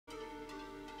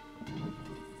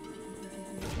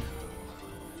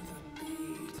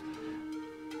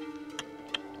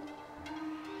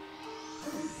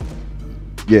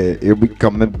Yeah, here we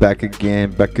coming back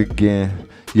again, back again.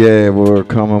 Yeah, we're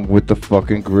coming with the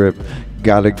fucking grip.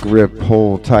 Got a grip,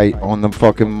 hold tight on the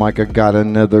fucking mic. I got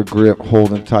another grip,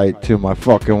 holding tight to my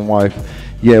fucking wife.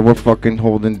 Yeah, we're fucking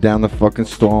holding down the fucking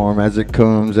storm as it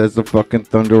comes, as the fucking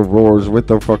thunder roars with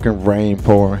the fucking rain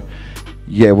pouring.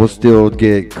 Yeah, we'll still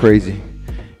get crazy.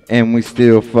 And we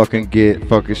still fucking get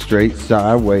fucking straight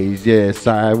sideways, yeah,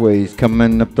 sideways.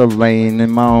 Coming up the lane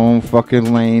in my own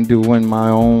fucking lane, doing my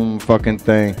own fucking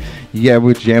thing. Yeah,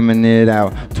 we're jamming it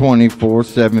out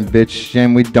 24/7, bitch,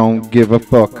 and we don't give a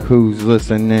fuck who's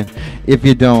listening. If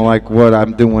you don't like what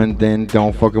I'm doing, then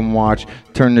don't fucking watch.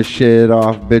 Turn the shit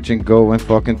off, bitch, and go and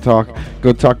fucking talk.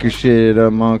 Go talk your shit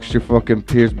amongst your fucking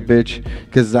peers, bitch.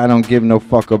 Cause I don't give no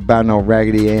fuck about no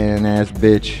raggedy ass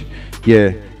bitch.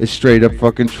 Yeah, it's straight up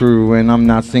fucking true, and I'm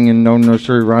not singing no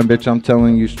nursery rhyme, bitch, I'm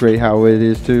telling you straight how it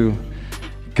is too.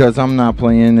 Cause I'm not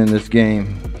playing in this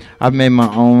game. I've made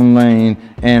my own lane,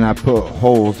 and I put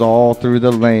holes all through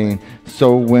the lane.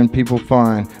 So when people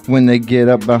find, when they get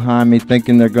up behind me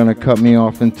thinking they're gonna cut me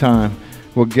off in time,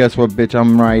 well guess what, bitch,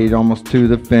 I'm right almost to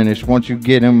the finish. Once you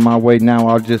get in my way now,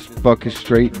 I'll just fucking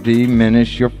straight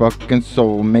diminish your fucking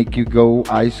soul, make you go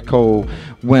ice cold.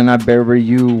 When I bury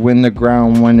you in the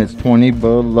ground when it's 20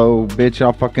 below, bitch,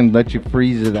 I'll fucking let you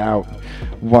freeze it out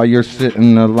while you're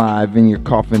sitting alive in your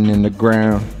coffin in the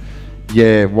ground.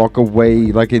 Yeah, walk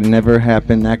away like it never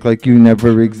happened, act like you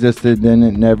never existed and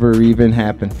it never even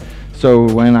happened. So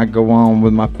when I go on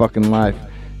with my fucking life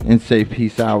and say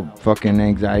peace out, fucking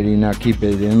anxiety, now keep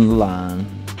it in line.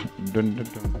 Dun, dun,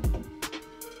 dun.